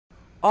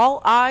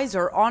All eyes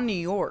are on New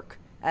York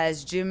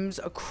as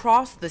gyms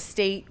across the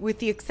state, with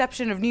the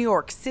exception of New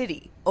York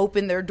City,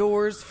 open their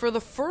doors for the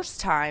first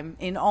time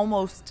in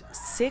almost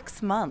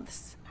 6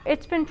 months.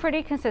 It's been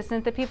pretty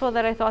consistent. The people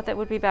that I thought that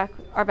would be back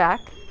are back.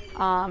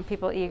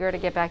 People eager to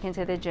get back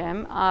into the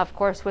gym, of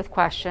course with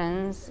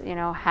questions,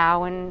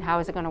 how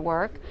is it going to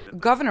work?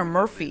 Governor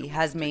Murphy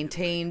has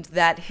maintained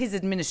that his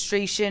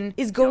administration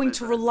is going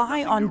to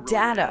rely on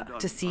data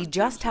to see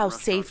just how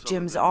safe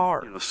gyms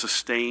are.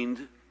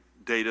 Sustained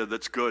data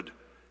that's good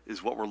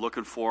is what we're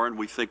looking for, and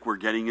we think we're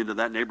getting into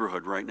that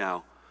neighborhood right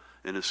now.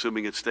 And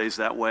assuming it stays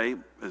that way,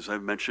 as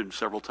I've mentioned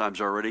several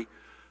times already,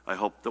 I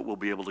hope that we'll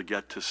be able to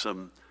get to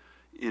some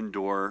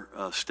indoor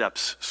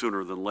steps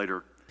sooner than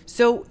later.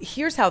 So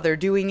here's how they're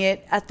doing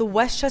it at the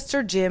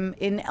Westchester Gym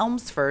in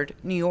Elmsford,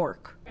 New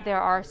York.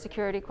 There are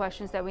security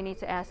questions that we need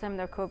to ask them.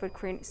 They're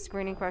COVID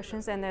screening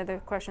questions, and they're the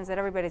questions that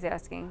everybody's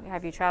asking.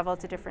 Have you traveled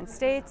to different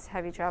states?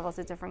 Have you traveled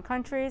to different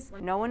countries?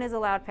 No one is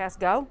allowed past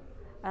go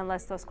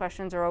unless those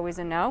questions are always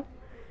a no.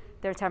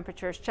 Their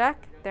temperatures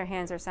check, their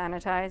hands are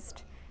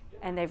sanitized,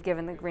 and they've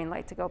given the green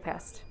light to go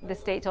past. The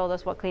state told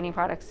us what cleaning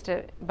products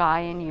to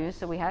buy and use,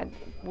 so we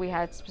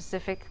had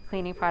specific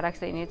cleaning products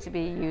that needed to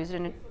be used,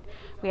 and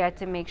we had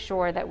to make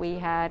sure that we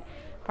had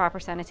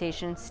proper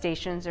sanitation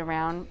stations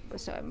around.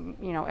 So,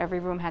 every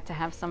room had to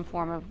have some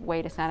form of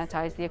way to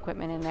sanitize the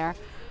equipment in there.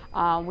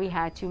 We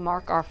had to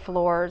mark our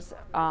floors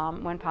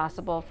when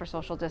possible for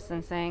social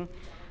distancing.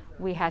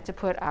 We had to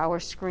put our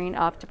screen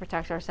up to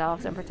protect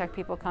ourselves and protect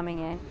people coming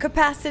in.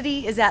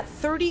 Capacity is at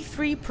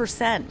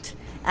 33%,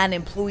 and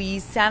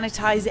employees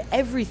sanitize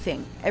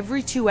everything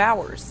every 2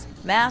 hours.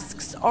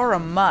 Masks are a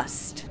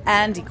must,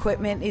 and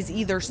equipment is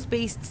either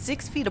spaced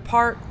 6 feet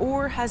apart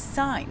or has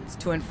signs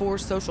to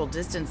enforce social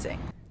distancing.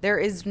 There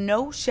is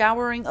no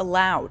showering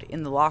allowed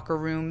in the locker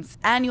rooms,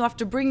 and you have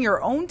to bring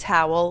your own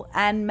towel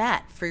and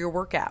mat for your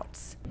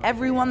workouts.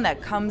 Everyone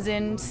that comes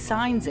in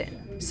signs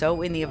in,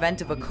 so in the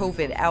event of a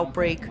COVID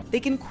outbreak, they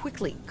can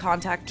quickly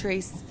contact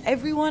trace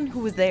everyone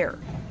who was there.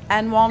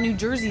 And while New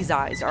Jersey's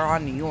eyes are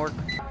on New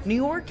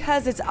York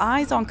has its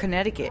eyes on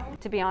Connecticut.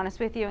 To be honest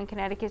with you, in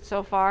Connecticut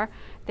so far,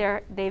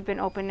 they've been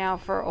open now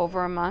for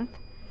over a month,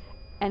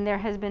 and there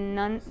has been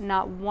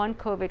not one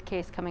COVID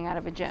case coming out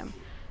of a gym.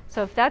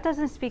 So if that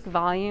doesn't speak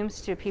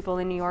volumes to people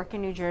in New York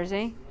and New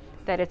Jersey,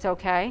 that it's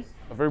okay.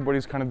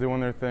 Everybody's kind of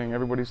doing their thing.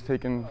 Everybody's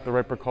taking the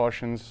right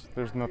precautions.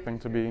 There's nothing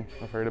to be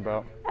afraid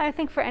about. I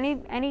think for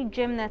any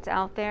gym that's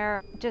out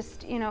there,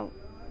 just,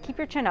 keep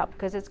your chin up,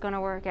 because it's going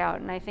to work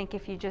out. And I think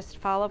if you just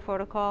follow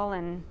protocol,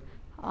 and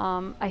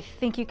I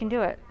think you can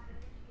do it.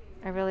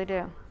 I really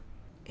do.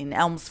 In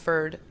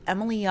Elmsford,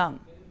 Emily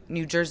Young,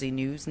 New Jersey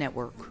News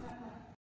Network.